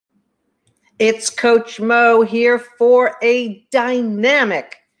It's Coach Mo here for a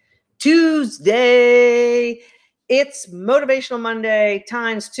dynamic Tuesday. It's Motivational Monday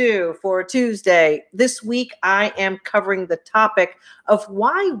times 2 for Tuesday. This week, I am covering the topic of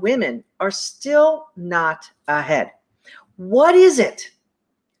why women are still not ahead. What is it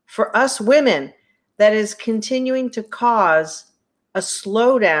for us women that is continuing to cause a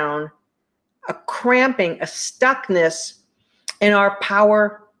slowdown, a cramping, a stuckness in our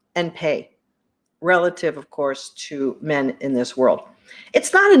power and pay? Relative, of course, to men in this world.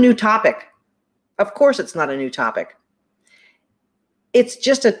 It's not a new topic. Of course, it's not a new topic. It's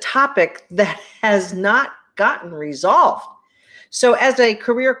just a topic that has not gotten resolved. So as a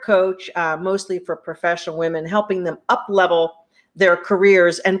career coach, mostly for professional women, helping them up-level their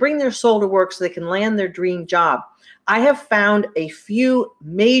careers and bring their soul to work so they can land their dream job, I have found a few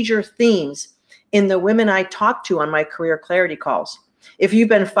major themes in the women I talk to on my career clarity calls. If you've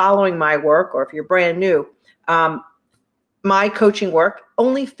been following my work or if you're brand new, my coaching work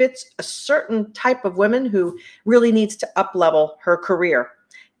only fits a certain type of women who really needs to up-level her career.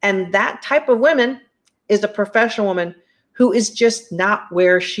 And that type of woman is a professional woman who is just not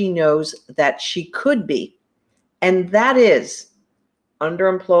where she knows that she could be. And that is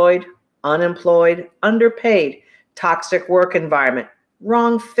underemployed, unemployed, underpaid, toxic work environment,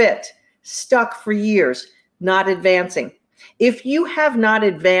 wrong fit, stuck for years, not advancing. If you have not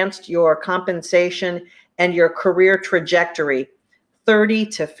advanced your compensation and your career trajectory 30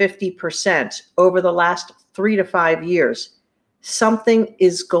 to 50% over the last 3 to 5 years, something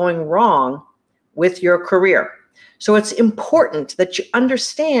is going wrong with your career. So it's important that you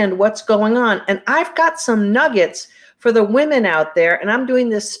understand what's going on. And I've got some nuggets for the women out there, and I'm doing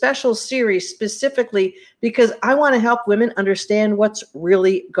this special series specifically because I want to help women understand what's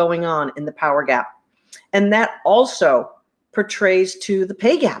really going on in the power gap. And that also portrays to the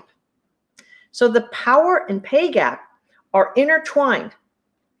pay gap. So the power and pay gap are intertwined.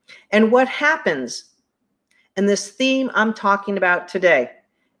 And what happens, and this theme I'm talking about today,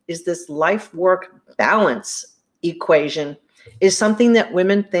 is this life-work balance equation is something that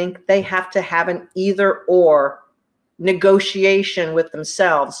women think they have to have an either-or negotiation with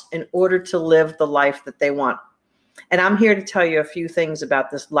themselves in order to live the life that they want. And I'm here to tell you a few things about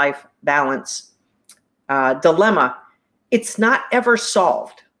this life balance dilemma. It's not ever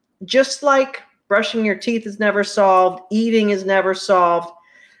solved. Just like brushing your teeth is never solved, eating is never solved,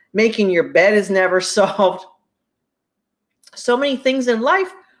 making your bed is never solved. So many things in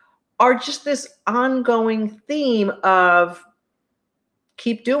life are just this ongoing theme of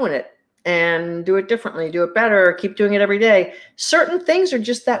keep doing it and do it differently, do it better, keep doing it every day. Certain things are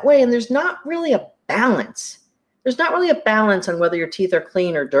just that way, and there's not really a balance. There's not really a balance on whether your teeth are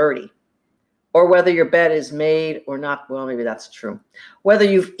clean or dirty, or whether your bed is made or not. Well, maybe that's true. Whether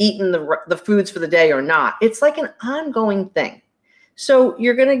you've eaten the foods for the day or not. It's like an ongoing thing. So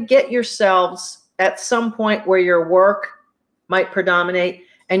you're going to get yourselves at some point where your work might predominate,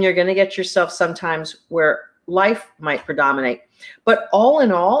 and you're going to get yourself sometimes where life might predominate. But all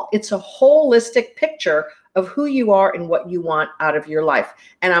in all, it's a holistic picture of who you are and what you want out of your life.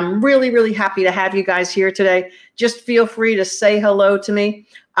 And I'm really, really happy to have you guys here today. Just feel free to say hello to me.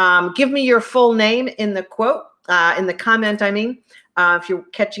 Give me your full name in the quote, in the comment, if you're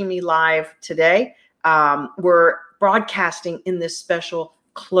catching me live today. We're broadcasting in this special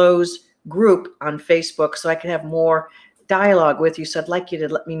closed group on Facebook so I can have more dialogue with you. So I'd like you to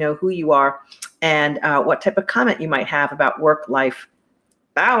let me know who you are and what type of comment you might have about work-life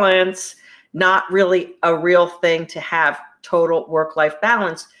balance. Not really a real thing to have total work-life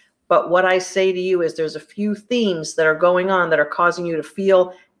balance. But what I say to you is there's a few themes that are going on that are causing you to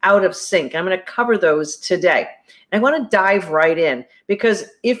feel out of sync. I'm going to cover those today. And I want to dive right in because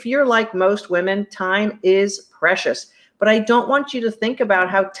if you're like most women, time is precious. But I don't want you to think about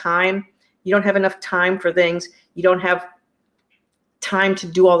how you don't have enough time for things. You don't have time to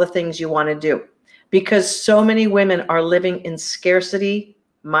do all the things you want to do because so many women are living in scarcity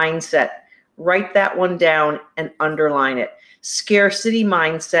mindset. Write that one down and underline it. Scarcity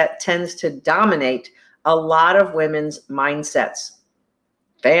mindset tends to dominate a lot of women's mindsets.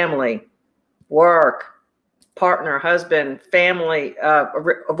 Family, work, partner, husband, family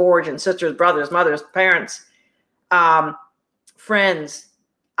of origin, sisters, brothers, mothers, parents, friends,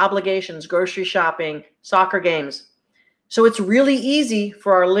 obligations, grocery shopping, soccer games. So it's really easy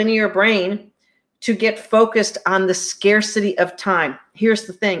for our linear brain to get focused on the scarcity of time. Here's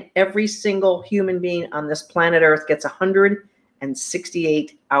the thing. Every single human being on this planet Earth gets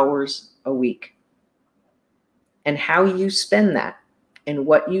 168 hours a week. And how you spend that and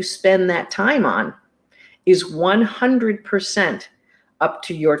what you spend that time on is 100% up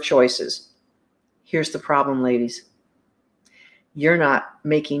to your choices. Here's the problem, ladies. You're not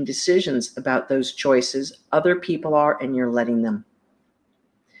making decisions about those choices. Other people are, and you're letting them.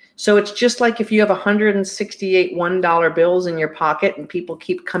 So it's just like if you have 168 $1 bills in your pocket and people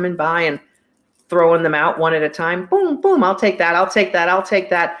keep coming by and throwing them out one at a time. Boom, boom, I'll take that, I'll take that, I'll take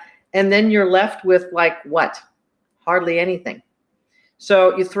that. And then you're left with like what? Hardly anything.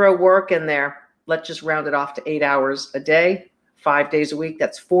 So you throw work in there. Let's just round it off to 8 hours a day, 5 days a week.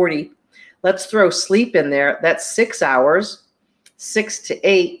 That's 40. Let's throw sleep in there. That's 6 hours. 6 to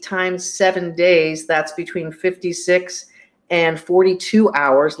 8 times 7 days. That's between 56 and 42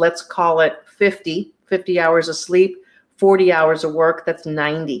 hours. Let's call it 50 hours of sleep, 40 hours of work. That's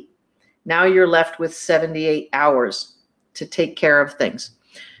 90. Now you're left with 78 hours to take care of things.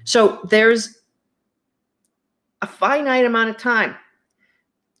 So there's a finite amount of time.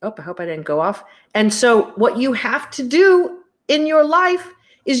 Oh, I hope I didn't go off. And so what you have to do in your life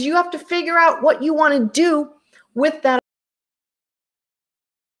is you have to figure out what you want to do with that.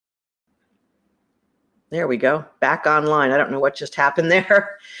 There we go. Back online. I don't know what just happened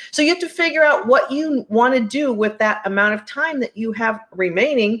there. So you have to figure out what you want to do with that amount of time that you have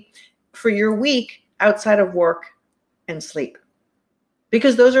remaining for your week outside of work and sleep,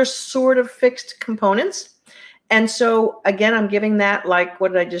 because those are sort of fixed components. And so again, I'm giving that, like,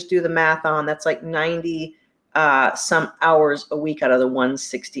 what did I just do the math on? That's like 90 some hours a week out of the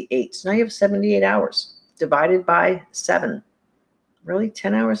 168. So now you have 78 hours divided by 7. Really?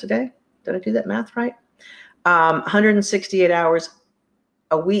 10 hours a day? Did I do that math right? 168 hours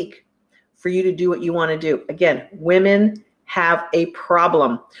a week for you to do what you want to do. Again, women have a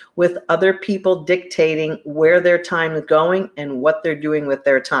problem with other people dictating where their time is going and what they're doing with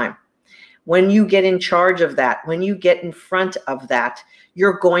their time. When you get in charge of that, when you get in front of that,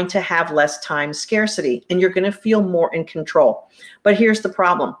 you're going to have less time scarcity and you're going to feel more in control. But here's the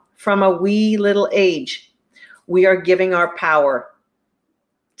problem. From a wee little age, we are giving our power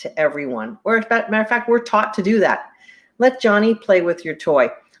to everyone. Or as a matter of fact, we're taught to do that. Let Johnny play with your toy.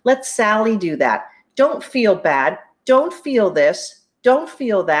 Let Sally do that. Don't feel bad. Don't feel this. Don't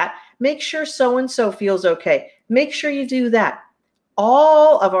feel that. Make sure so-and-so feels okay. Make sure you do that.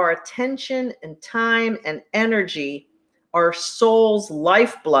 All of our attention and time and energy, our soul's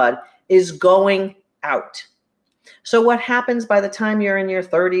lifeblood, is going out. So what happens by the time you're in your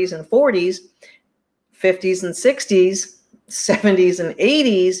 30s and 40s, 50s and 60s, 70s and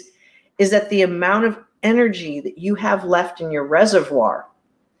 80s, is that the amount of energy that you have left in your reservoir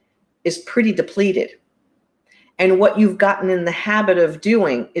is pretty depleted. And what you've gotten in the habit of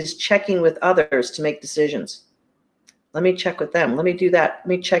doing is checking with others to make decisions. Let me check with them. Let me do that. Let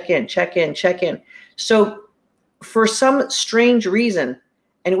me check in, check in, check in. So for some strange reason,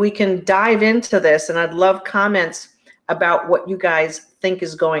 and we can dive into this, and I'd love comments about what you guys think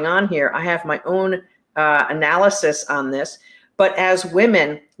is going on here. I have my own analysis on this, but as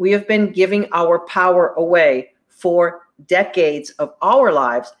women, we have been giving our power away for decades of our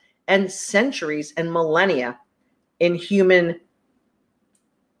lives and centuries and millennia in human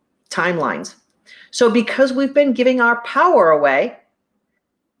timelines. So because we've been giving our power away,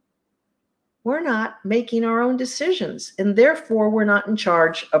 we're not making our own decisions, and therefore we're not in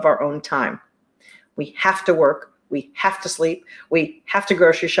charge of our own time. We have to work, we have to sleep, we have to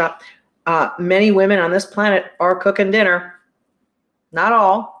grocery shop. Many women on this planet are cooking dinner. Not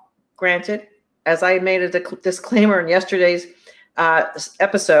all, granted. As I made a disclaimer in yesterday's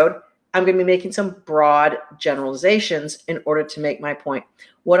episode, I'm going to be making some broad generalizations in order to make my point.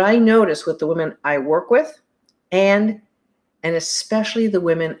 What I notice with the women I work with, and especially the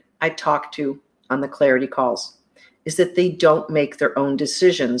women I talk to on the clarity calls, is that they don't make their own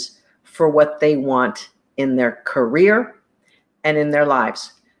decisions for what they want in their career and in their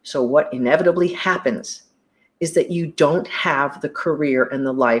lives. So what inevitably happens is that you don't have the career and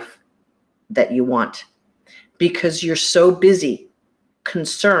the life that you want because you're so busy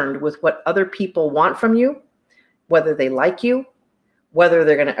concerned with what other people want from you, whether they like you, whether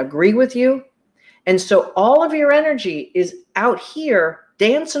they're going to agree with you. And so all of your energy is out here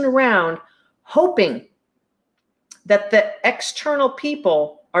dancing around, hoping that the external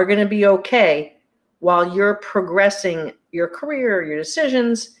people are going to be okay while you're progressing your career, your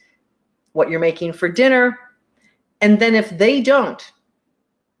decisions, what you're making for dinner. And then if they don't,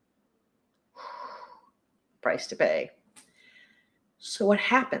 price to pay. So what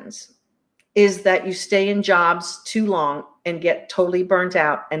happens is that you stay in jobs too long and get totally burnt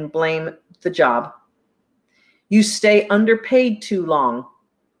out and blame the job. You stay underpaid too long.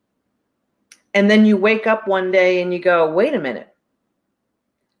 And then you wake up one day and you go, wait a minute.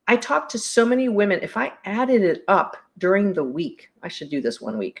 I talked to so many women. If I added it up during the week, I should do this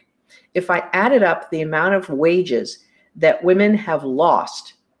one week. If I added up the amount of wages that women have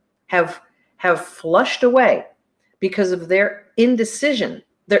lost, have flushed away because of their indecision,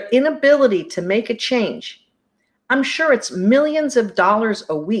 their inability to make a change, I'm sure it's millions of dollars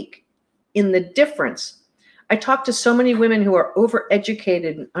a week in the difference. I talk to so many women who are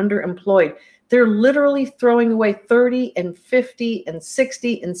overeducated and underemployed. They're literally throwing away $30 and $50 and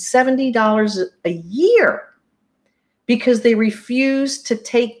 $60 and $70 a year because they refuse to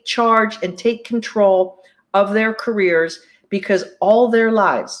take charge and take control of their careers because all their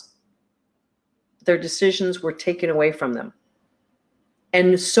lives, their decisions were taken away from them.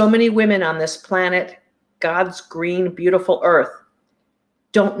 And so many women on this planet, God's green, beautiful earth,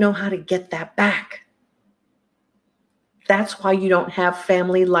 don't know how to get that back. That's why you don't have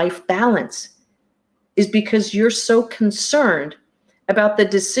family life balance, is because you're so concerned about the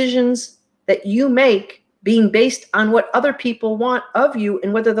decisions that you make being based on what other people want of you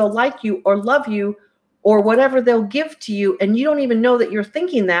and whether they'll like you or love you or whatever they'll give to you. And you don't even know that you're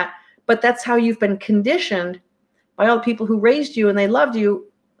thinking that, but that's how you've been conditioned by all the people who raised you and they loved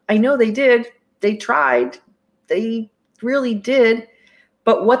you. I know they did. They tried. They really did.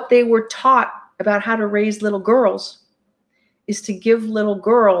 But what they were taught about how to raise little girls is to give little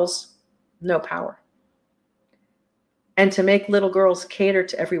girls no power and to make little girls cater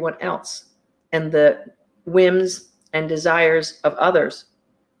to everyone else and the whims and desires of others.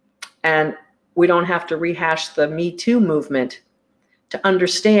 And we don't have to rehash the Me Too movement to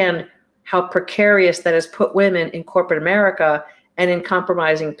understand how precarious that has put women in corporate America and in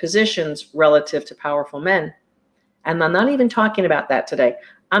compromising positions relative to powerful men. And I'm not even talking about that today.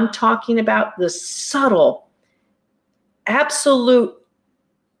 I'm talking about the subtle, absolute,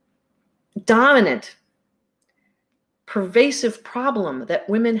 dominant, pervasive problem that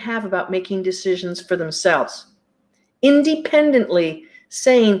women have about making decisions for themselves. Independently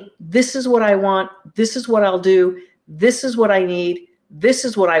saying, this is what I want, this is what I'll do, this is what I need, this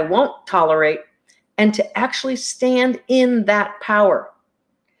is what I won't tolerate, and to actually stand in that power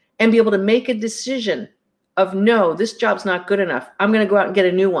and be able to make a decision of, no, this job's not good enough. I'm going to go out and get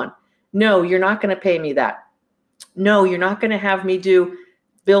a new one. No, you're not going to pay me that. No, you're not going to have me do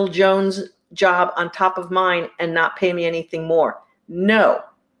Bill Jones' job on top of mine and not pay me anything more. No.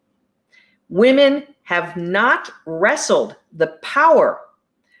 Women have not wrestled the power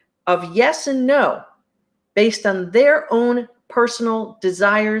of yes and no based on their own personal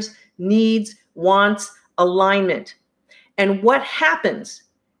desires, needs, wants, alignment. And what happens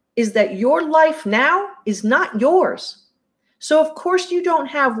is that your life now is not yours. So of course you don't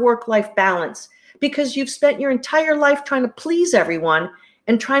have work-life balance because you've spent your entire life trying to please everyone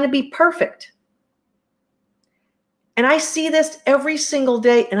and trying to be perfect. And I see this every single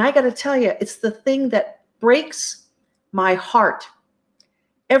day, and I got to tell you, it's the thing that breaks my heart.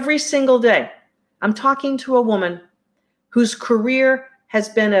 Every single day, I'm talking to a woman whose career has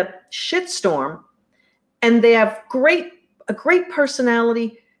been a shitstorm, and they have a great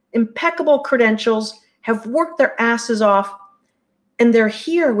personality, impeccable credentials, have worked their asses off, and they're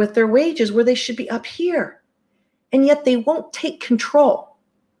here with their wages where they should be up here. And yet they won't take control.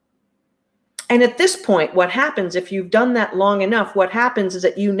 And at this point, what happens if you've done that long enough, what happens is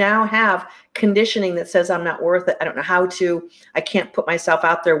that you now have conditioning that says, I'm not worth it. I don't know how to. I can't put myself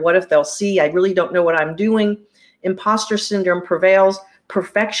out there. What if they'll see? I really don't know what I'm doing. Imposter syndrome prevails.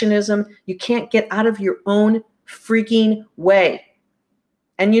 Perfectionism. You can't get out of your own freaking way.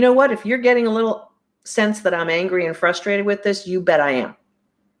 And you know what? If you're getting a little sense that I'm angry and frustrated with this, you bet I am.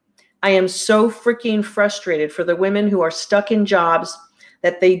 I am so freaking frustrated for the women who are stuck in jobs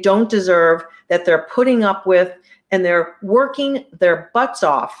that they don't deserve, that they're putting up with, and they're working their butts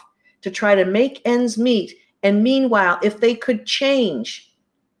off to try to make ends meet. And meanwhile, if they could change,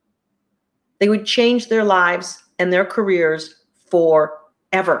 they would change their lives and their careers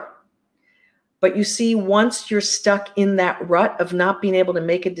forever. But you see, once you're stuck in that rut of not being able to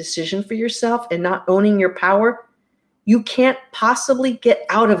make a decision for yourself and not owning your power, you can't possibly get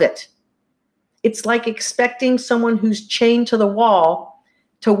out of it. It's like expecting someone who's chained to the wall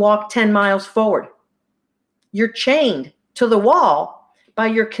to walk 10 miles forward. You're chained to the wall by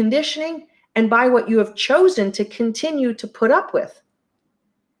your conditioning and by what you have chosen to continue to put up with.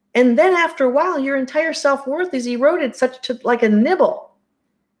 And then after a while, your entire self-worth is eroded such to like a nibble.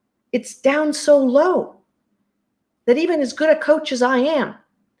 It's down so low that even as good a coach as I am,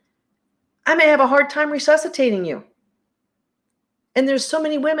 I may have a hard time resuscitating you. And there's so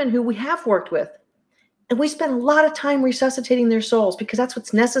many women who we have worked with, and we spend a lot of time resuscitating their souls because that's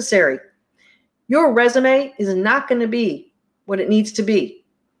what's necessary. Your resume is not going to be what it needs to be.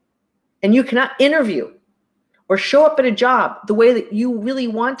 And you cannot interview or show up at a job the way that you really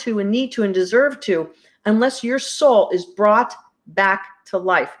want to and need to and deserve to, unless your soul is brought back to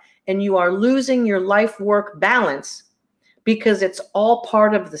life and you are losing your life-work balance because it's all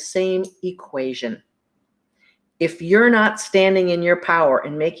part of the same equation. If you're not standing in your power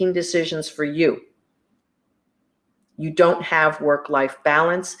and making decisions for you, you don't have work-life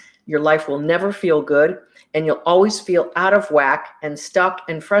balance. Your life will never feel good, and you'll always feel out of whack and stuck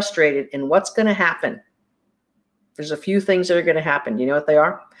and frustrated. And what's going to happen? There's a few things that are going to happen. You know what they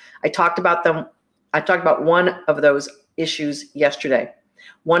are? I talked about them. I talked about one of those issues yesterday.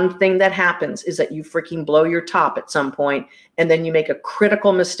 One thing that happens is that you freaking blow your top at some point, and then you make a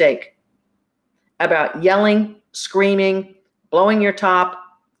critical mistake about yelling, screaming, blowing your top,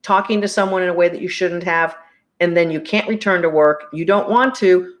 talking to someone in a way that you shouldn't have, and then you can't return to work. You don't want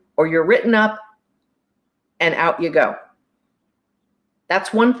to, or you're written up, and out you go.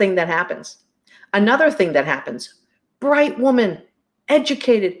 That's one thing that happens. Another thing that happens, bright woman,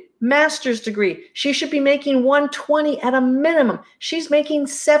 educated, master's degree. She should be making 120 at a minimum. She's making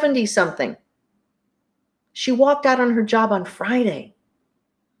 70 something. She walked out on her job on Friday.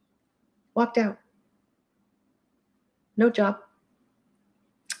 Walked out. No job.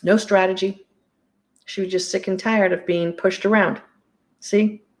 No strategy. She was just sick and tired of being pushed around.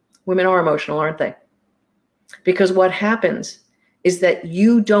 See, women are emotional, aren't they? Because what happens is that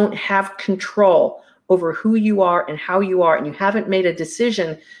you don't have control over who you are and how you are, and you haven't made a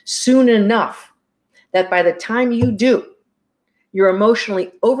decision soon enough that by the time you do, you're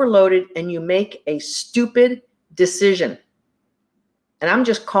emotionally overloaded and you make a stupid decision. And I'm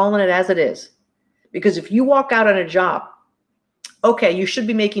just calling it as it is. Because if you walk out on a job, okay, you should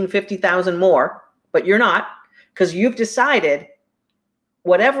be making 50,000 more, but you're not, because you've decided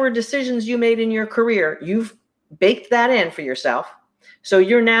whatever decisions you made in your career, you've baked that in for yourself. So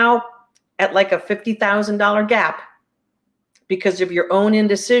you're now at like a $50,000 gap because of your own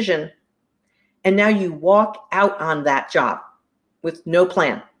indecision. And now you walk out on that job with no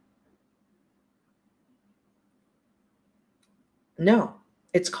plan. No,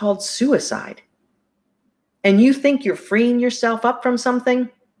 it's called suicide. And you think you're freeing yourself up from something?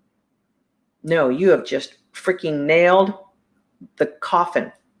 No, you have just freaking nailed the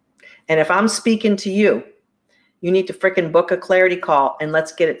coffin. And if I'm speaking to you, you need to freaking book a clarity call and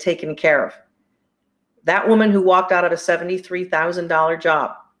let's get it taken care of. That woman who walked out of a $73,000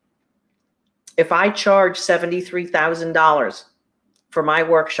 job, if I charge $73,000 for my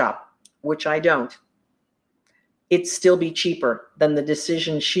workshop, which I don't, it'd still be cheaper than the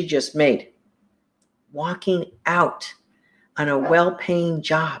decision she just made. Walking out on a well-paying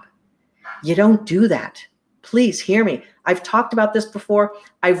job. You don't do that. Please hear me. I've talked about this before.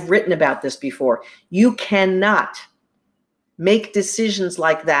 I've written about this before. You cannot make decisions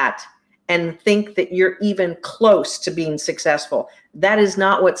like that and think that you're even close to being successful. That is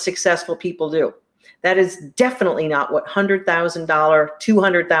not what successful people do. That is definitely not what $100,000,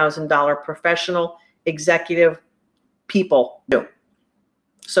 $200,000 professional executive people do.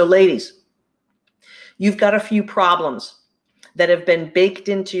 So ladies, you've got a few problems that have been baked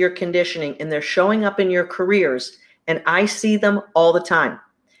into your conditioning and they're showing up in your careers, and I see them all the time.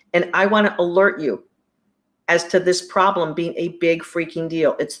 And I want to alert you as to this problem being a big freaking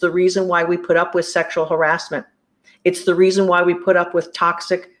deal. It's the reason why we put up with sexual harassment. It's the reason why we put up with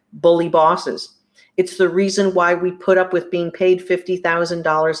toxic bully bosses. It's the reason why we put up with being paid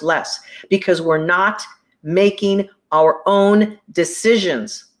 $50,000 less, because we're not making our own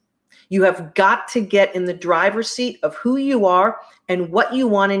decisions. You have got to get in the driver's seat of who you are and what you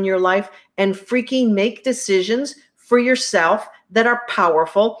want in your life and freaking make decisions for yourself that are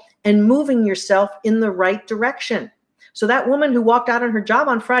powerful and moving yourself in the right direction. So that woman who walked out on her job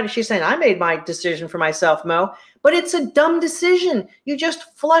on Friday, she's saying, I made my decision for myself, Mo, but it's a dumb decision. You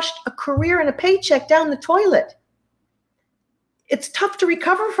just flushed a career and a paycheck down the toilet. It's tough to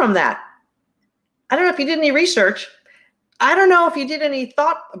recover from that. I don't know if you did any research. I don't know if you did any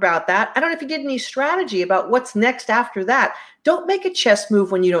thought about that. I don't know if you did any strategy about what's next after that. Don't make a chess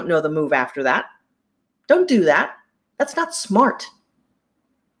move when you don't know the move after that. Don't do that. That's not smart.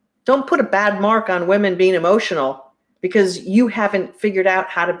 Don't put a bad mark on women being emotional because you haven't figured out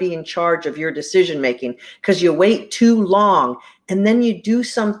how to be in charge of your decision making, because you wait too long and then you do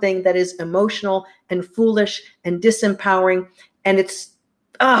something that is emotional and foolish and disempowering, and it's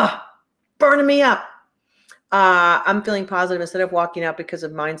burning me up. I'm feeling positive. Instead of walking out because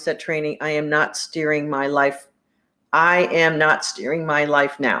of mindset training, I am not steering my life. I am not steering my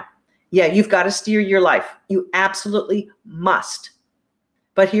life now. Yeah, you've got to steer your life. You absolutely must.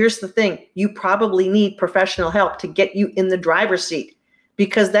 But here's the thing. You probably need professional help to get you in the driver's seat,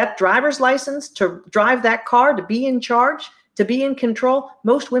 because that driver's license to drive that car, to be in charge, to be in control,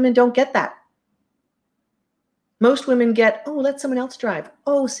 most women don't get that. Most women get, oh, let someone else drive.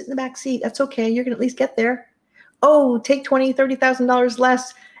 Oh, sit in the back seat. That's okay. You're going to at least get there. Oh, take $20,000, $30,000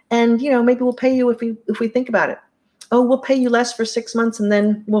 less. And, maybe we'll pay you if we think about it. Oh, we'll pay you less for 6 months and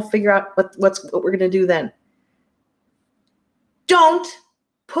then we'll figure out what we're going to do then. Don't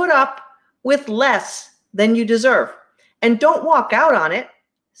put up with less than you deserve. And don't walk out on it.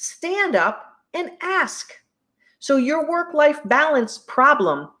 Stand up and ask. So your work-life balance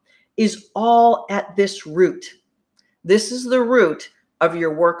problem is all at this root. This is the root of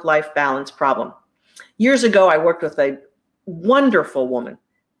your work-life balance problem. Years ago, I worked with a wonderful woman,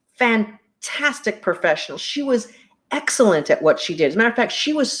 fantastic professional. She was excellent at what she did. As a matter of fact,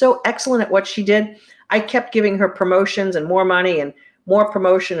 she was so excellent at what she did, I kept giving her promotions and more money and more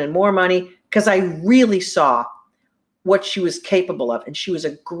promotion and more money because I really saw what she was capable of. And she was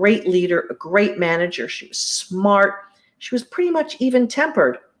a great leader, a great manager. She was smart. She was pretty much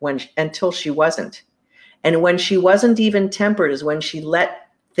even-tempered until she wasn't. And when she wasn't even-tempered is when she let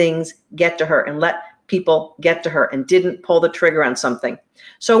things get to her and let people get to her and didn't pull the trigger on something.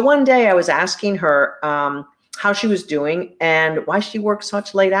 So one day I was asking her how she was doing and why she worked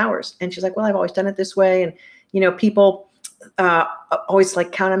such late hours. And she's like, well, I've always done it this way. And, people always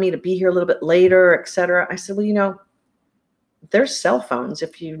count on me to be here a little bit later, et cetera. I said, well, there's cell phones.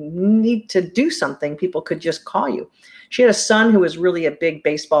 If you need to do something, people could just call you. She had a son who was really a big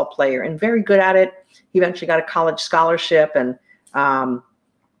baseball player and very good at it. He eventually got a college scholarship, and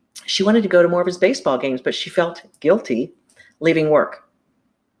she wanted to go to more of his baseball games, but she felt guilty leaving work.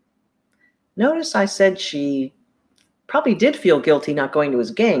 Notice I said she probably did feel guilty not going to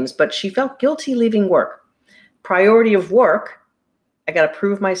his games, but she felt guilty leaving work. Priority of work, I got to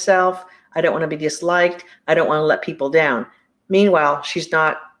prove myself. I don't want to be disliked. I don't want to let people down. Meanwhile, she's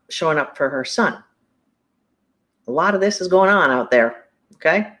not showing up for her son. A lot of this is going on out there,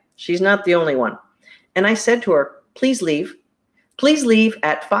 okay? She's not the only one. And I said to her, please leave. Please leave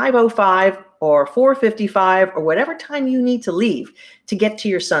at 5:05 or 4:55 or whatever time you need to leave to get to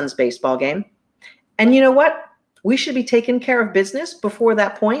your son's baseball game. And you know what? We should be taking care of business before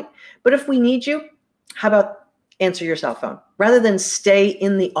that point. But if we need you, how about answer your cell phone rather than stay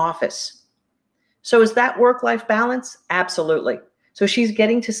in the office? So is that work-life balance? Absolutely. So she's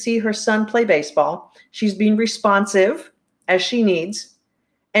getting to see her son play baseball. She's being responsive as she needs.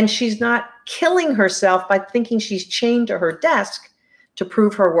 And she's not killing herself by thinking she's chained to her desk to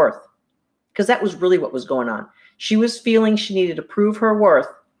prove her worth. Because that was really what was going on. She was feeling she needed to prove her worth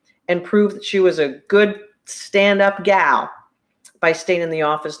and prove that she was a good stand-up gal by staying in the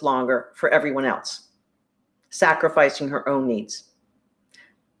office longer for everyone else, sacrificing her own needs.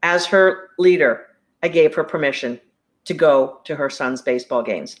 As her leader, I gave her permission to go to her son's baseball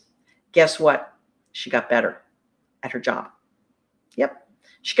games. Guess what? She got better at her job. Yep,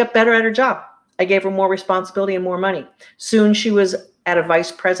 she got better at her job. I gave her more responsibility and more money. Soon she was at a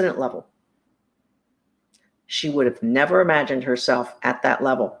vice president level. She would have never imagined herself at that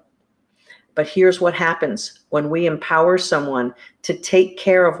level. But here's what happens when we empower someone to take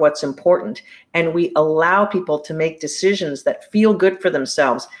care of what's important and we allow people to make decisions that feel good for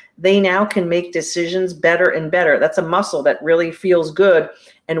themselves. They now can make decisions better and better. That's a muscle that really feels good.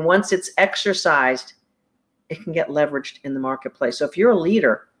 And once it's exercised, it can get leveraged in the marketplace. So if you're a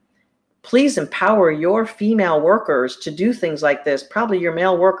leader, please empower your female workers to do things like this. Probably your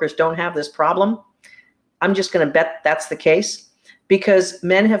male workers don't have this problem. I'm just going to bet that's the case. Because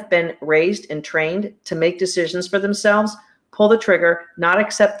men have been raised and trained to make decisions for themselves, pull the trigger, not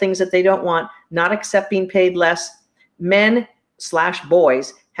accept things that they don't want, not accept being paid less.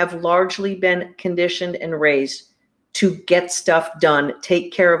 Men/boys have largely been conditioned and raised to get stuff done,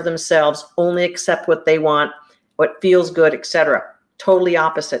 take care of themselves, only accept what they want, what feels good, etc. Totally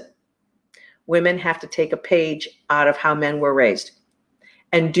opposite. Women have to take a page out of how men were raised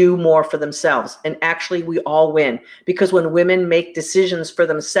and do more for themselves. And actually, we all win. Because when women make decisions for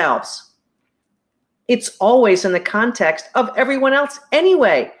themselves, it's always in the context of everyone else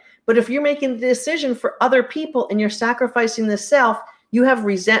anyway. But if you're making the decision for other people and you're sacrificing the self, you have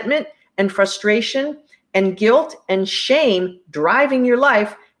resentment and frustration and guilt and shame driving your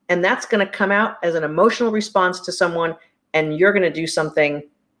life. And that's going to come out as an emotional response to someone. And you're going to do something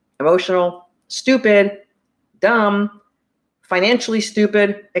emotional, stupid, dumb, financially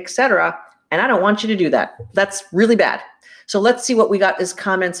stupid, etc. And I don't want you to do that. That's really bad. So let's see what we got as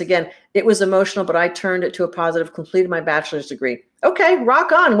comments again. It was emotional, but I turned it to a positive, completed my bachelor's degree. Okay,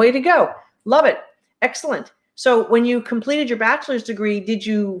 rock on, way to go. Love it, excellent. So when you completed your bachelor's degree, did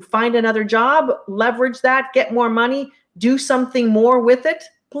you find another job, leverage that, get more money, do something more with it?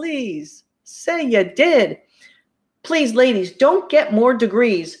 Please say you did. Please, ladies, don't get more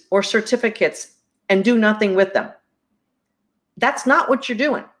degrees or certificates and do nothing with them. That's not what you're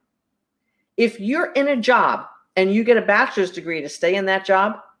doing. If you're in a job and you get a bachelor's degree to stay in that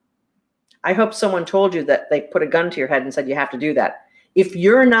job, I hope someone told you that they put a gun to your head and said you have to do that. If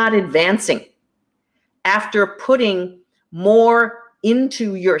you're not advancing after putting more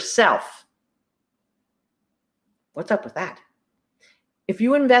into yourself, what's up with that? If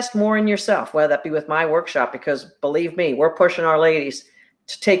you invest more in yourself, whether that be with my workshop, because believe me, we're pushing our ladies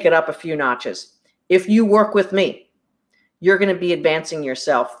to take it up a few notches. If you work with me, you're going to be advancing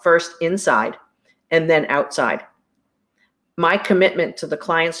yourself first inside and then outside. My commitment to the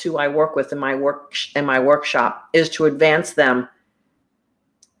clients who I work with in my workshop is to advance them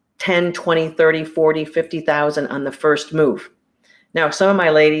 10, 20, 30, 40, 50,000 on the first move. Now, some of my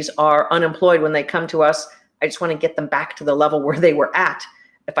ladies are unemployed when they come to us. I just want to get them back to the level where they were at.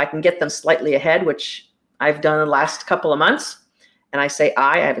 If I can get them slightly ahead, which I've done the last couple of months, and I say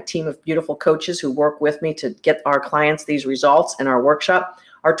I have a team of beautiful coaches who work with me to get our clients these results in our workshop.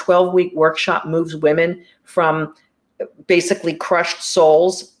 Our 12-week workshop moves women from basically crushed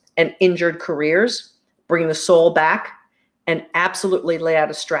souls and injured careers, bring the soul back, and absolutely lay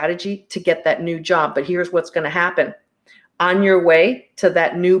out a strategy to get that new job. But here's what's going to happen. On your way to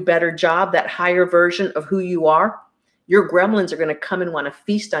that new, better job, that higher version of who you are, your gremlins are going to come and want to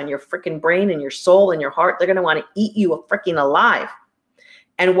feast on your freaking brain and your soul and your heart. They're going to want to eat you freaking alive.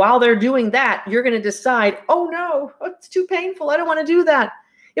 And while they're doing that, you're going to decide, oh no, it's too painful. I don't want to do that.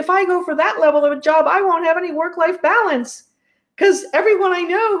 If I go for that level of a job, I won't have any work-life balance, because everyone I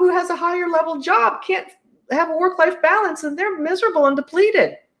know who has a higher level job can't have a work-life balance and they're miserable and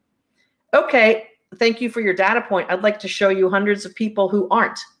depleted. Okay. Thank you for your data point. I'd like to show you hundreds of people who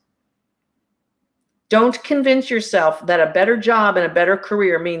aren't. Don't convince yourself that a better job and a better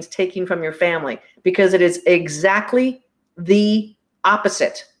career means taking from your family, because it is exactly the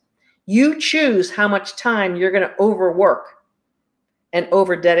opposite. You choose how much time you're going to overwork and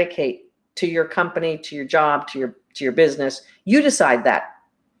over-dedicate to your company, to your job, to your business. You decide that.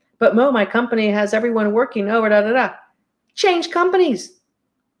 But Mo, my company has everyone working over da-da-da. Change companies.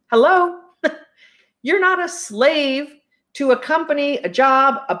 Hello? You're not a slave to a company, a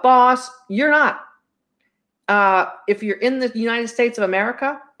job, a boss. You're not. If you're in the United States of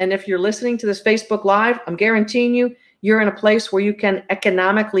America, and if you're listening to this Facebook Live, I'm guaranteeing you, you're in a place where you can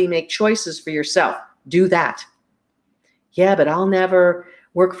economically make choices for yourself. Do that. Yeah, but I'll never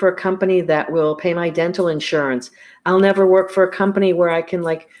work for a company that will pay my dental insurance. I'll never work for a company where I can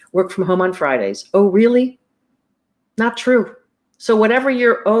work from home on Fridays. Oh, really? Not true. So whatever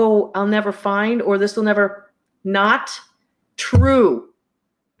you're, oh, I'll never find, or this will never, not true.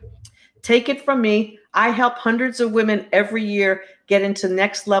 Take it from me. I help hundreds of women every year get into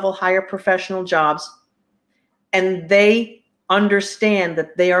next level, higher professional jobs. And they understand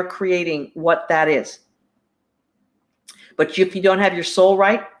that they are creating what that is. But if you don't have your soul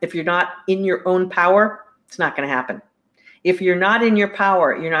right, if you're not in your own power, it's not going to happen. If you're not in your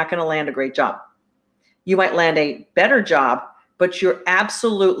power, you're not going to land a great job. You might land a better job, but you're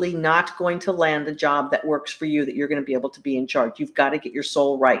absolutely not going to land a job that works for you, that you're going to be able to be in charge. You've got to get your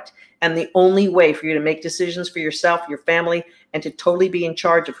soul right. And the only way for you to make decisions for yourself, your family, and to totally be in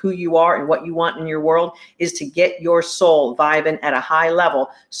charge of who you are and what you want in your world is to get your soul vibing at a high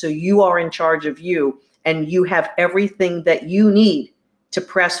level, so you are in charge of you and you have everything that you need to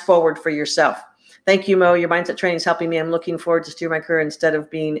press forward for yourself. Thank you, Mo. Your mindset training is helping me. I'm looking forward to steer my career instead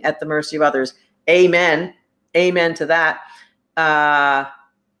of being at the mercy of others. Amen. Amen to that. I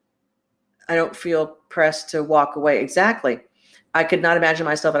don't feel pressed to walk away. Exactly. I could not imagine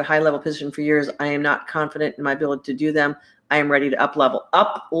myself at a high level position for years. I am not confident in my ability to do them. I am ready to up level.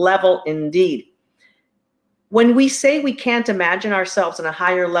 Up level indeed. When we say we can't imagine ourselves in a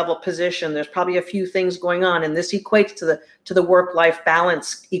higher level position, there's probably a few things going on, and this equates to the work-life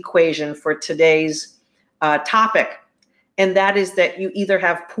balance equation for today's topic. And that is that you either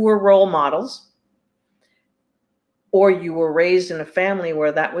have poor role models, or you were raised in a family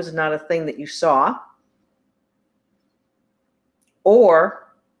where that was not a thing that you saw,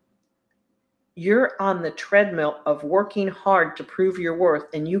 or you're on the treadmill of working hard to prove your worth,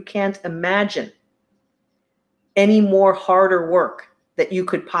 and you can't imagine any more harder work that you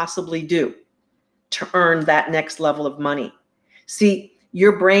could possibly do to earn that next level of money. See,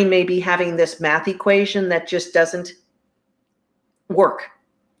 your brain may be having this math equation that just doesn't work.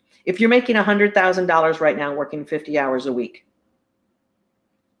 If you're making $100,000 right now working 50 hours a week,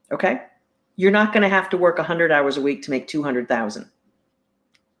 okay, you're not going to have to work 100 hours a week to make $200,000.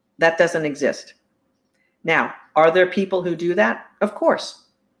 That doesn't exist. Now, are there people who do that? Of course.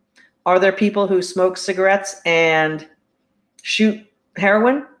 Are there people who smoke cigarettes and shoot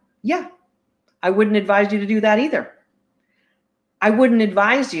heroin? Yeah. I wouldn't advise you to do that either. I wouldn't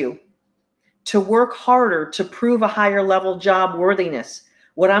advise you to work harder to prove a higher level job worthiness.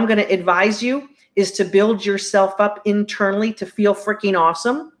 What I'm going to advise you is to build yourself up internally to feel freaking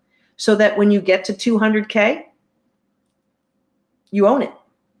awesome so that when you get to 200K, you own it.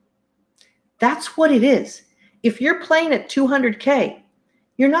 That's what it is. If you're playing at 200K,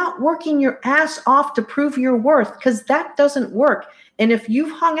 you're not working your ass off to prove your worth, because that doesn't work. And if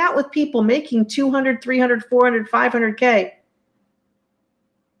you've hung out with people making 200, 300, 400, 500K,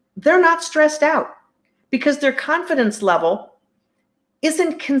 they're not stressed out because their confidence level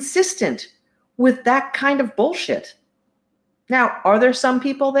isn't consistent with that kind of bullshit. Now, are there some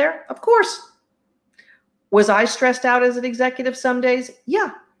people there? Of course. Was I stressed out as an executive some days?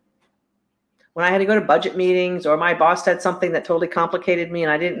 Yeah. When I had to go to budget meetings, or my boss said something that totally complicated me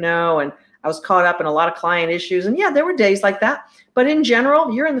and I didn't know, and I was caught up in a lot of client issues. And yeah, there were days like that. But in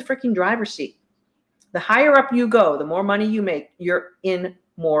general, you're in the freaking driver's seat. The higher up you go, the more money you make, you're in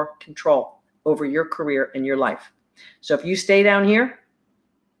more control over your career and your life. So if you stay down here,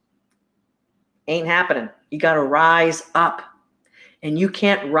 ain't happening. You got to rise up. And you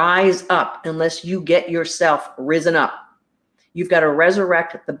can't rise up unless you get yourself risen up. You've got to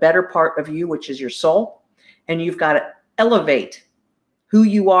resurrect the better part of you, which is your soul. And you've got to elevate who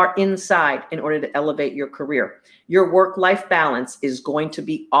you are inside in order to elevate your career. Your work-life balance is going to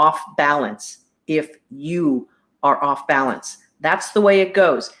be off balance if you are off balance. That's the way it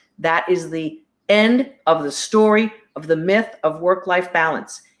goes. That is the end of the story of the myth of work-life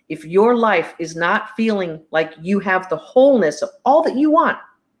balance. If your life is not feeling like you have the wholeness of all that you want,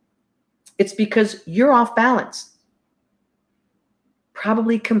 it's because you're off balance.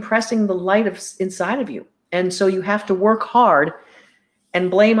 Probably compressing the light inside of you. And so you have to work hard and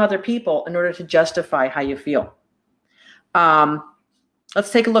blame other people in order to justify how you feel.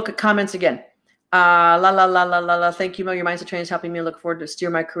 Let's take a look at comments again. La la la la la la. Thank you, Mo. Your mindset training is helping me look forward to steer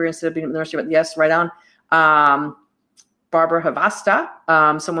my career instead of being in the nursery. But yes, right on. Barbara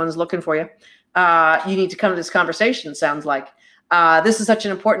Havasta, someone's looking for you. You need to come to this conversation, sounds like. This is such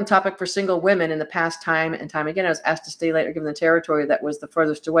an important topic for single women. In the past, time and time again, I was asked to stay later given the territory that was the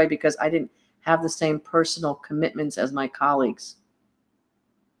furthest away because I didn't have the same personal commitments as my colleagues.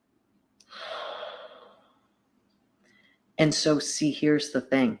 And so, see, here's the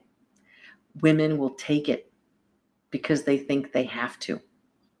thing. Women will take it because they think they have to.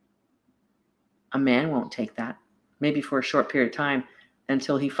 A man won't take that, maybe for a short period of time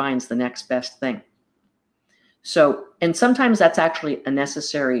until he finds the next best thing. So, and sometimes that's actually a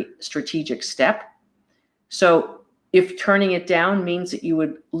necessary strategic step. So if turning it down means that you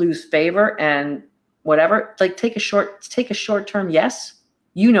would lose favor and whatever, like take a short-term yes.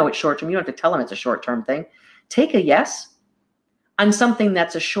 You know it's short-term. You don't have to tell them it's a short-term thing. Take a yes on something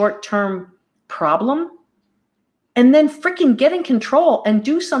that's a short-term problem, and then freaking get in control and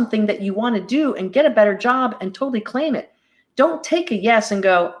do something that you want to do and get a better job and totally claim it. Don't take a yes and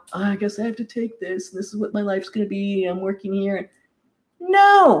go, oh, I guess I have to take this. This is what my life's going to be. I'm working here.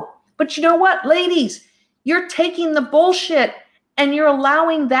 No. But you know what, ladies? You're taking the bullshit and you're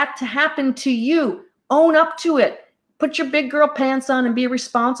allowing that to happen to you. Own up to it. Put your big girl pants on and be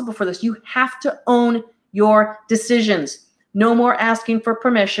responsible for this. You have to own your decisions. No more asking for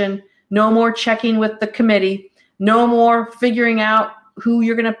permission. No more checking with the committee. No more figuring out who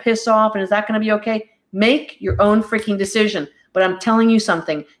you're going to piss off and is that going to be okay? Make your own freaking decision. But I'm telling you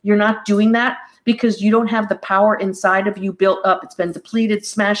something. You're not doing that because you don't have the power inside of you built up. It's been depleted,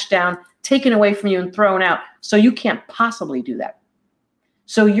 smashed down, taken away from you and thrown out. So you can't possibly do that.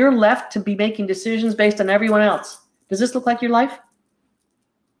 So you're left to be making decisions based on everyone else. Does this look like your life?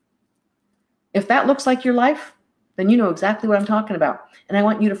 If that looks like your life, then you know exactly what I'm talking about. And I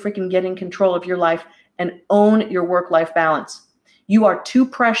want you to freaking get in control of your life and own your work-life balance. You are too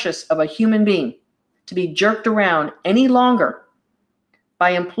precious of a human being to be jerked around any longer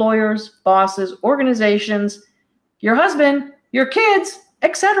by employers, bosses, organizations, your husband, your kids,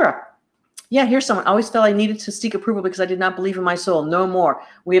 etc. Yeah, here's someone. I always felt I needed to seek approval because I did not believe in my soul. No more.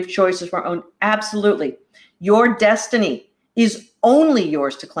 We have choices for our own. Absolutely. Your destiny is only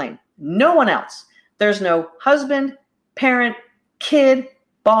yours to claim. No one else. There's no husband, parent, kid,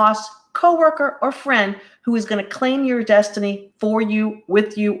 boss, coworker, or friend who is going to claim your destiny for you,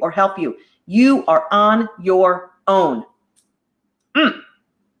 with you, or help you. You are on your own.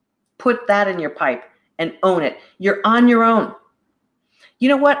 Put that in your pipe and own it. You're on your own. You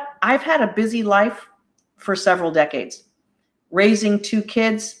know what? I've had a busy life for several decades. Raising 2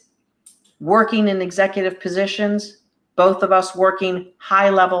 kids, working in executive positions, both of us working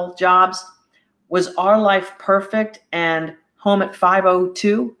high-level jobs. Was our life perfect and home at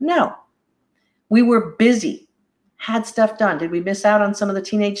 5:02? No. We were busy, had stuff done. Did we miss out on some of the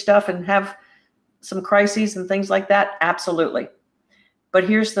teenage stuff and have some crises and things like that? Absolutely. But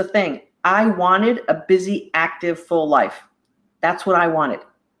here's the thing. I wanted a busy, active, full life. That's what I wanted.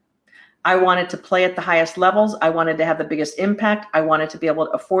 I wanted to play at the highest levels. I wanted to have the biggest impact. I wanted to be able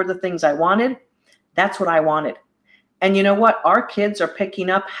to afford the things I wanted. That's what I wanted. And you know what? Our kids are picking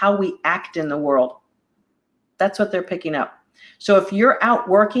up how we act in the world. That's what they're picking up. So if you're out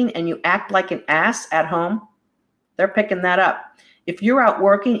working and you act like an ass at home, they're picking that up. If you're out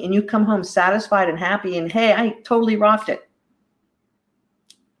working and you come home satisfied and happy and, hey, I totally rocked it.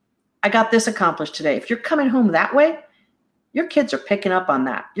 I got this accomplished today. If you're coming home that way, your kids are picking up on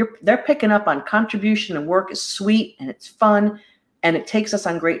that. They're picking up on contribution and work is sweet and it's fun and it takes us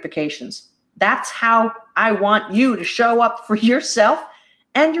on great vacations. That's how I want you to show up for yourself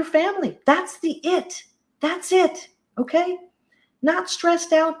and your family. That's it. That's it. Okay? Not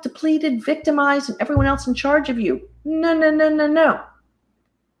stressed out, depleted, victimized, and everyone else in charge of you. No, no, no, no, no.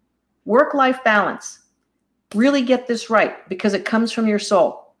 Work-life balance. Really get this right because it comes from your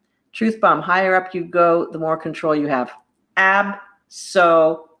soul. Truth bomb, higher up you go, the more control you have. Absolutely.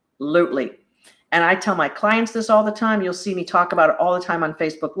 And I tell my clients this all the time. You'll see me talk about it all the time on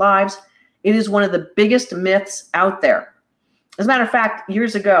Facebook Lives. It is one of the biggest myths out there. As a matter of fact,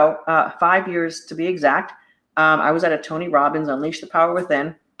 years ago, 5 years to be exact, I was at a Tony Robbins Unleash the Power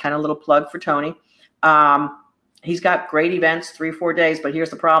Within, kind of a little plug for Tony. He's got great events, 3-4 days, but here's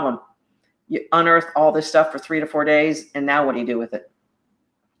the problem. You unearth all this stuff for 3 to 4 days, and now what do you do with it?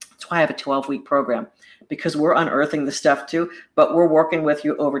 That's why I have a 12-week program, because we're unearthing the stuff too, but we're working with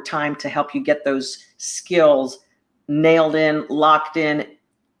you over time to help you get those skills nailed in, locked in,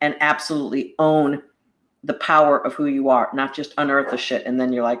 and absolutely own the power of who you are, not just unearth the shit and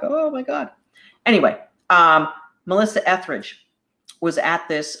then you're like, oh my God. Anyway, Melissa Etheridge was at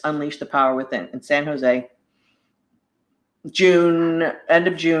this Unleash the Power Within in San Jose, end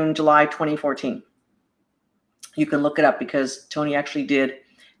of June, July 2014. You can look it up because Tony actually did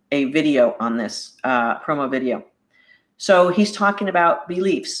a video on this, promo video. So he's talking about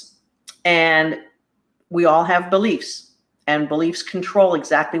beliefs, and we all have beliefs, and beliefs control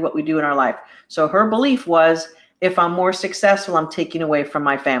exactly what we do in our life. So her belief was, if I'm more successful, I'm taking away from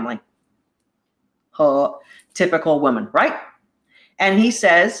my family. Typical woman, right? And he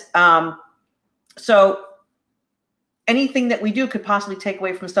says, so anything that we do could possibly take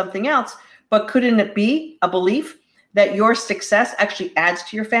away from something else, but couldn't it be a belief that your success actually adds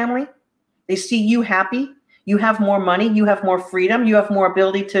to your family? They see you happy, you have more money, you have more freedom, you have more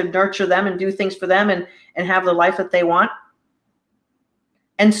ability to nurture them and do things for them and have the life that they want.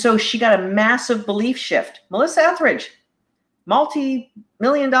 And so she got a massive belief shift. Melissa Etheridge,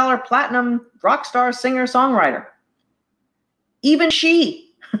 multi-million-dollar platinum rock star, singer, songwriter. Even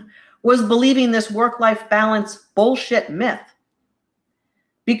she was believing this work-life balance bullshit myth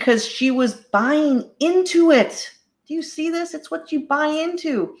because she was buying into it. Do you see this? It's what you buy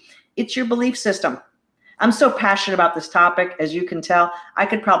into. It's your belief system. I'm so passionate about this topic. As you can tell, I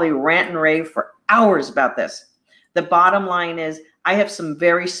could probably rant and rave for hours about this. The bottom line is I have some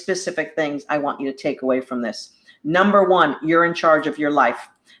very specific things I want you to take away from this. Number one, you're in charge of your life.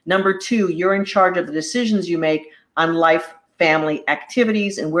 Number two, you're in charge of the decisions you make on life, family,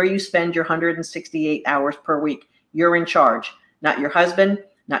 activities, and where you spend your 168 hours per week. You're in charge, not your husband,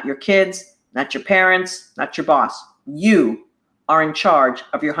 not your kids, not your parents, not your boss. You are in charge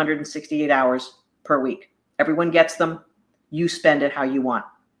of your 168 hours per week. Everyone gets them. You spend it how you want.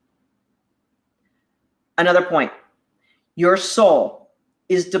 Another point, your soul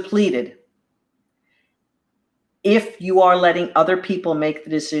is depleted if you are letting other people make the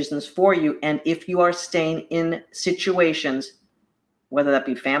decisions for you, and if you are staying in situations, whether that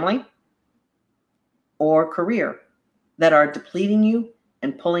be family or career, that are depleting you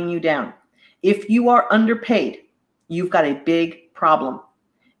and pulling you down. If you are underpaid, you've got a big problem.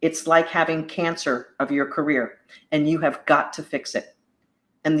 It's like having cancer of your career, and you have got to fix it.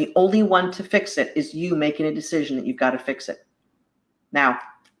 And the only one to fix it is you making a decision that you've got to fix it. Now,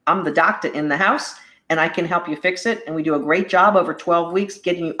 I'm the doctor in the house, and I can help you fix it. And we do a great job over 12 weeks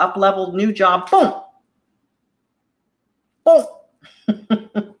getting you up-leveled, new job, boom. Boom.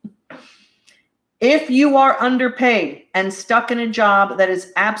 If you are underpaid and stuck in a job that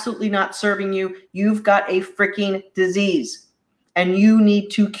is absolutely not serving you, you've got a freaking disease, and you need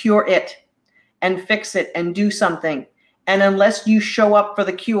to cure it and fix it and do something. And unless you show up for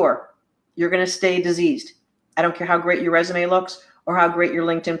the cure, you're going to stay diseased. I don't care how great your resume looks or how great your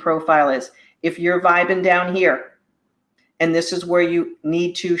LinkedIn profile is. If you're vibing down here and this is where you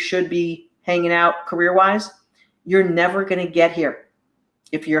should be hanging out career-wise, you're never going to get here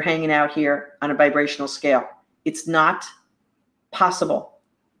if you're hanging out here on a vibrational scale. It's not possible.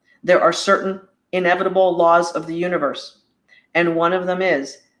 There are certain inevitable laws of the universe, and one of them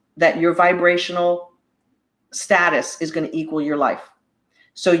is that your vibrational status is going to equal your life.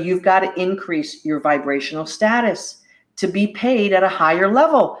 So you've got to increase your vibrational status to be paid at a higher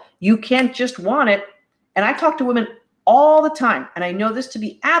level. You can't just want it. And I talk to women all the time, and I know this to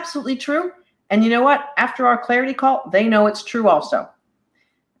be absolutely true. And you know what? After our clarity call, they know it's true also.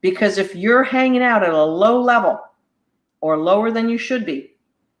 Because if you're hanging out at a low level or lower than you should be,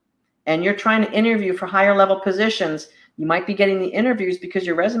 and you're trying to interview for higher level positions, you might be getting the interviews because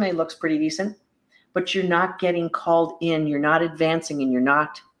your resume looks pretty decent, but you're not getting called in, you're not advancing, and you're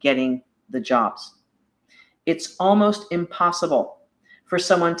not getting the jobs. It's almost impossible for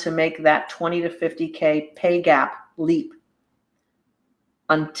someone to make that 20 to 50K pay gap leap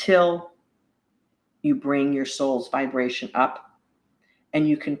until you bring your soul's vibration up and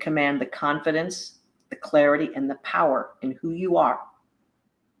you can command the confidence, the clarity, and the power in who you are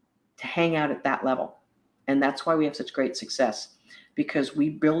to hang out at that level. And that's why we have such great success, because we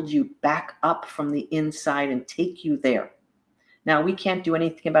build you back up from the inside and take you there. Now, we can't do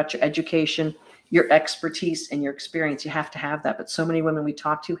anything about your education, your expertise, and your experience. You have to have that. But so many women we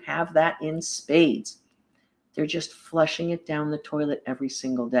talk to have that in spades. They're just flushing it down the toilet every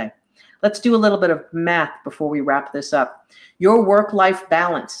single day. Let's do a little bit of math before we wrap this up. Your work-life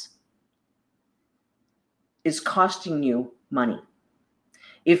balance is costing you money.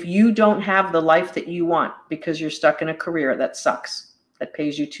 If you don't have the life that you want because you're stuck in a career that sucks, that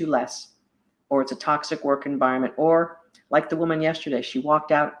pays you too less, or it's a toxic work environment, or like the woman yesterday, she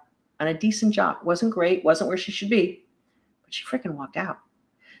walked out on a decent job. Wasn't great, wasn't where she should be, but she freaking walked out.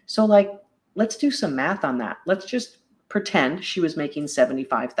 So like, let's do some math on that. Let's just pretend she was making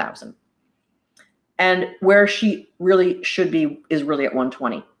 $75,000. And where she really should be is really at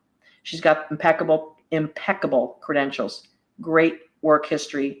 120. She's got impeccable credentials, great work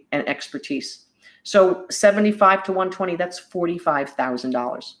history and expertise. So 75 to 120, that's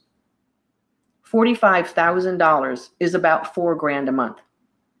 $45,000. $45,000 is about $4,000 a month.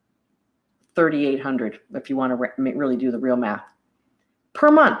 3,800 if you want to really do the real math.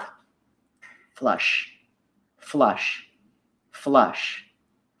 Per month. Flush, flush, flush,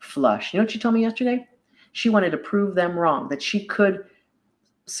 flush. You know what she told me yesterday? She wanted to prove them wrong, that she could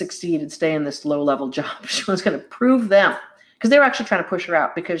succeed and stay in this low-level job. She was going to prove them, because they were actually trying to push her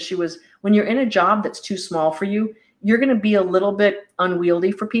out, because she was, when you're in a job that's too small for you, you're going to be a little bit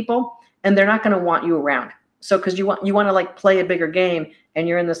unwieldy for people, and they're not going to want you around. So because you want to like play a bigger game, and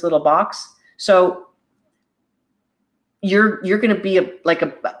you're in this little box, so you're going to be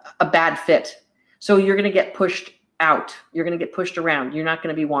a bad fit. So you're going to get pushed out. You're going to get pushed around. You're not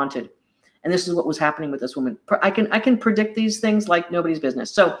going to be wanted. And this is what was happening with this woman. I can predict these things like nobody's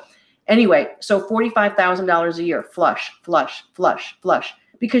business. So anyway, so $45,000 a year, flush, flush, flush, flush,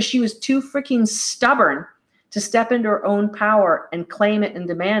 because she was too freaking stubborn to step into her own power and claim it and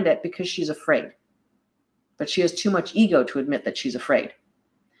demand it because she's afraid. But she has too much ego to admit that she's afraid.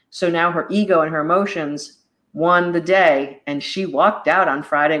 So now her ego and her emotions won the day, and she walked out on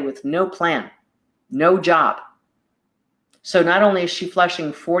Friday with no plan, no job. So not only is she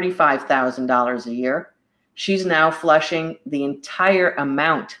flushing $45,000 a year, she's now flushing the entire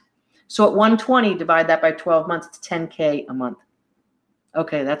amount. So at 120, divide that by 12 months, it's $10K a month.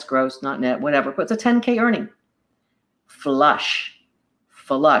 Okay, that's gross, not net, whatever, but it's a $10K earning. Flush,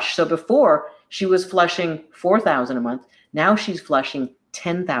 flush. So before she was flushing $4,000 a month, now she's flushing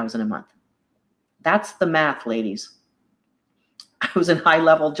 $10,000 a month. That's the math, ladies. I was in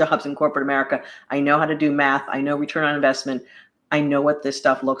high-level jobs in corporate America. I know how to do math. I know return on investment. I know what this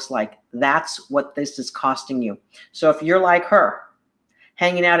stuff looks like. That's what this is costing you. So if you're like her,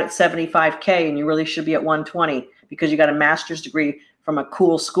 hanging out at 75K and you really should be at 120 because you got a master's degree from a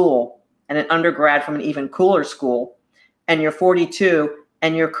cool school and an undergrad from an even cooler school, and you're 42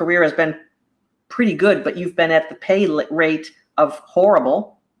 and your career has been pretty good, but you've been at the pay rate of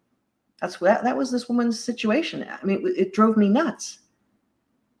horrible. That was this woman's situation. I mean, it drove me nuts.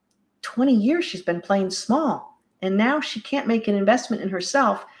 20 years she's been playing small, and now she can't make an investment in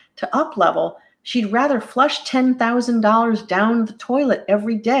herself to up level. She'd rather flush $10,000 down the toilet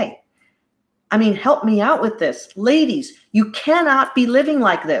every day. I mean, help me out with this. Ladies, you cannot be living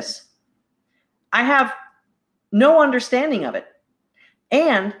like this. I have no understanding of it.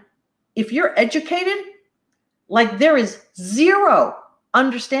 And if you're educated, like there is zero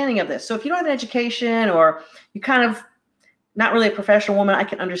understanding of this. So if you don't have an education, or you kind of not really a professional woman. I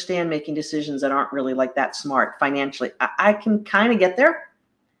can understand making decisions that aren't really like that smart financially. I can kind of get there,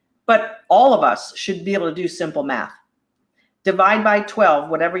 but all of us should be able to do simple math. Divide by 12,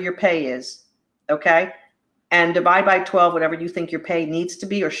 whatever your pay is, okay? And divide by 12, whatever you think your pay needs to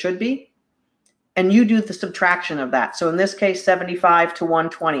be or should be. And you do the subtraction of that. So in this case, 75 to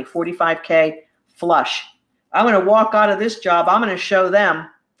 120, 45K flush. I'm going to walk out of this job. I'm going to show them.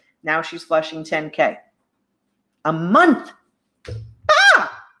 Now she's flushing 10K a month.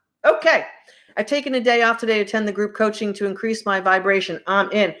 Okay. I've taken a day off today to attend the group coaching to increase my vibration.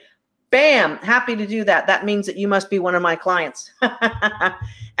 I'm in. Bam. Happy to do that. That means that you must be one of my clients.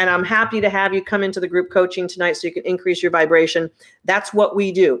 And I'm happy to have you come into the group coaching tonight so you can increase your vibration. That's what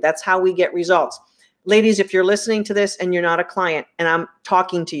we do. That's how we get results. Ladies, if you're listening to this and you're not a client and I'm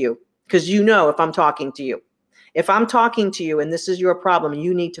talking to you, because you know if I'm talking to you. If I'm talking to you and this is your problem,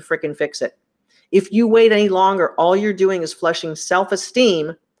 you need to freaking fix it. If you wait any longer, all you're doing is flushing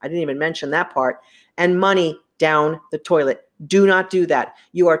self-esteem, I didn't even mention that part, and money down the toilet. Do not do that.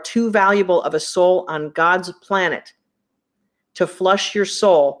 You are too valuable of a soul on God's planet to flush your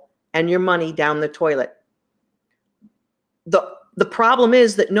soul and your money down the toilet. The problem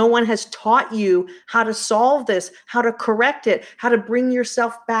is that no one has taught you how to solve this, how to correct it, how to bring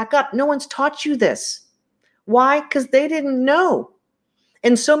yourself back up. No one's taught you this. Why? Because they didn't know.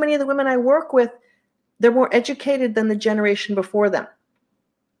 And so many of the women I work with, they're more educated than the generation before them.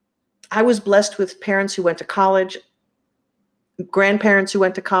 I was blessed with parents who went to college, grandparents who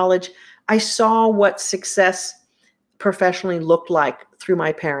went to college. I saw what success professionally looked like through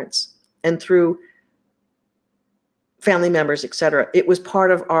my parents and through family members, etc. It was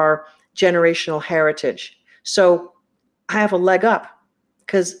part of our generational heritage. So I have a leg up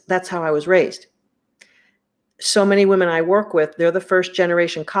because that's how I was raised. So many women I work with, they're the first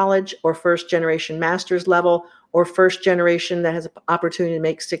generation college or first generation master's level or first generation that has an opportunity to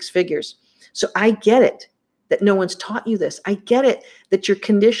make 6 figures. So I get it that no one's taught you this. I get it that your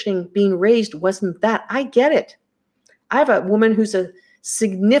conditioning being raised wasn't that. I get it. I have a woman who's a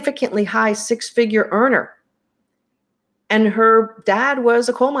significantly high 6-figure earner, and her dad was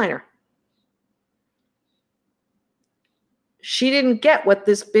a coal miner. She didn't get what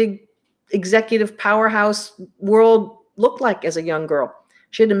this big executive powerhouse world looked like as a young girl.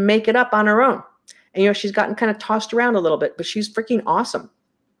 She had to make it up on her own. And, she's gotten kind of tossed around a little bit, but she's freaking awesome.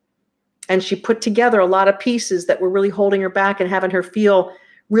 And she put together a lot of pieces that were really holding her back and having her feel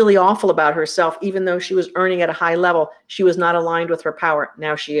really awful about herself, even though she was earning at a high level. She was not aligned with her power.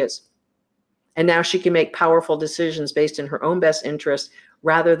 Now she is. And now she can make powerful decisions based in her own best interest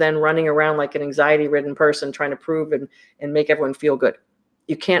rather than running around like an anxiety-ridden person trying to prove and make everyone feel good.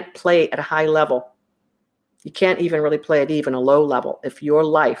 You can't play at a high level. You can't even really play at even a low level if your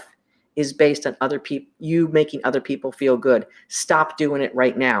life is based on other people, you making other people feel good. Stop doing it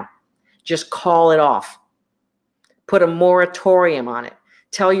right now. Just call it off. Put a moratorium on it.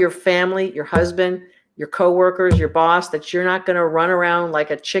 Tell your family, your husband, your coworkers, your boss that you're not going to run around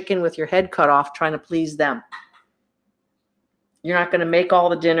like a chicken with your head cut off trying to please them. You're not going to make all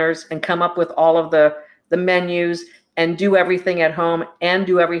the dinners and come up with all of the menus and do everything at home and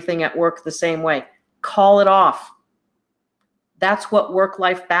do everything at work the same way. Call it off. That's what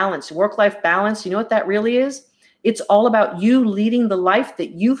work-life balance. Work-life balance, you know what that really is? It's all about you leading the life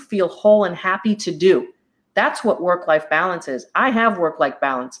that you feel whole and happy to do. That's what work-life balance is. I have work-life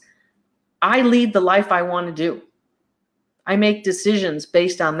balance. I lead the life I want to do. I make decisions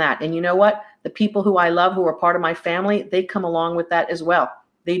based on that. And you know what? The people who I love, who are part of my family, they come along with that as well.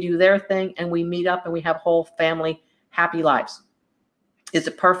 They do their thing and we meet up and we have whole family happy lives. Is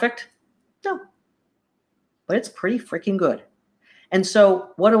it perfect? No. But it's pretty freaking good. And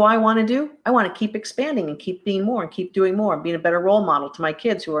so what do I want to do? I want to keep expanding and keep being more and keep doing more and being a better role model to my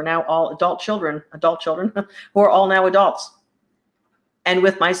kids who are now all adult children who are all now adults. And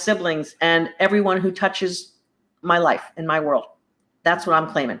with my siblings and everyone who touches my life and my world. That's what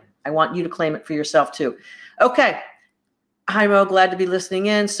I'm claiming. I want you to claim it for yourself too. Okay. Hi, Mo. Glad to be listening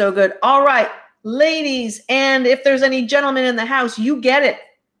in. So good. All right, ladies. And if there's any gentlemen in the house, you get it.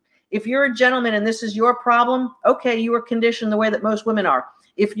 If you're a gentleman and this is your problem, okay, you are conditioned the way that most women are.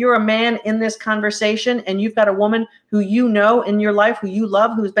 If you're a man in this conversation and you've got a woman who you know in your life, who you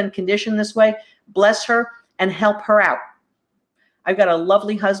love, who's been conditioned this way, bless her and help her out. I've got a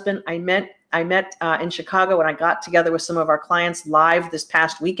lovely husband I met in Chicago when I got together with some of our clients live this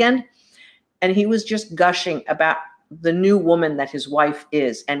past weekend. And he was just gushing about the new woman that his wife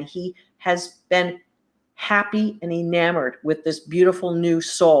is. And he has been happy and enamored with this beautiful new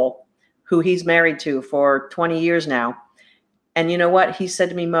soul who he's married to for 20 years now. And you know what? He said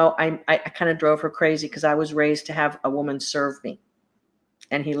to me, Mo, I kind of drove her crazy because I was raised to have a woman serve me.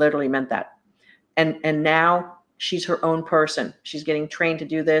 And he literally meant that. And now she's her own person. She's getting trained to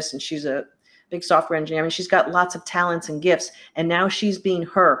do this, and she's a big software engineer. I mean, she's got lots of talents and gifts, and now she's being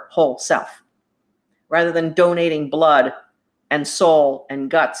her whole self rather than donating blood and soul and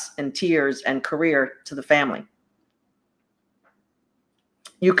guts and tears and career to the family.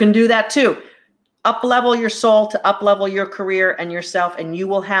 You can do that too. Up-level your soul to up-level your career and yourself, and you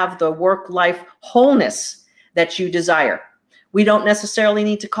will have the work-life wholeness that you desire. We don't necessarily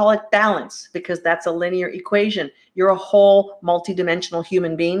need to call it balance because that's a linear equation. You're a whole multidimensional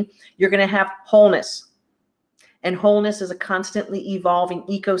human being. You're going to have wholeness. And wholeness is a constantly evolving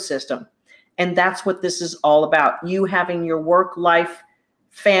ecosystem. And that's what this is all about. You having your work, life,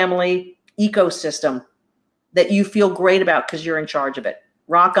 family ecosystem that you feel great about because you're in charge of it.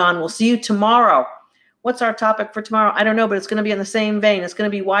 Rock on. We'll see you tomorrow. What's our topic for tomorrow? I don't know, but it's going to be in the same vein. It's going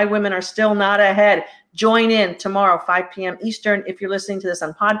to be why women are still not ahead. Join in tomorrow, 5 p.m. Eastern, if you're listening to this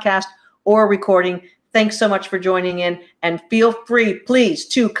on podcast or recording. Thanks so much for joining in. And feel free, please,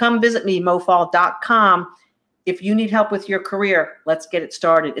 to come visit me, mofaul.com. If you need help with your career, let's get it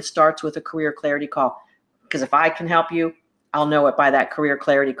started. It starts with a career clarity call. Because if I can help you, I'll know it by that career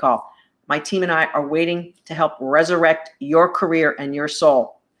clarity call. My team and I are waiting to help resurrect your career and your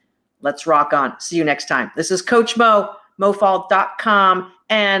soul. Let's rock on. See you next time. This is Coach Mo, mofaul.com,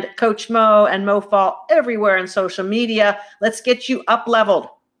 and Coach Mo and Mo Faul everywhere in social media. Let's get you up-leveled.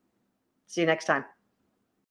 See you next time.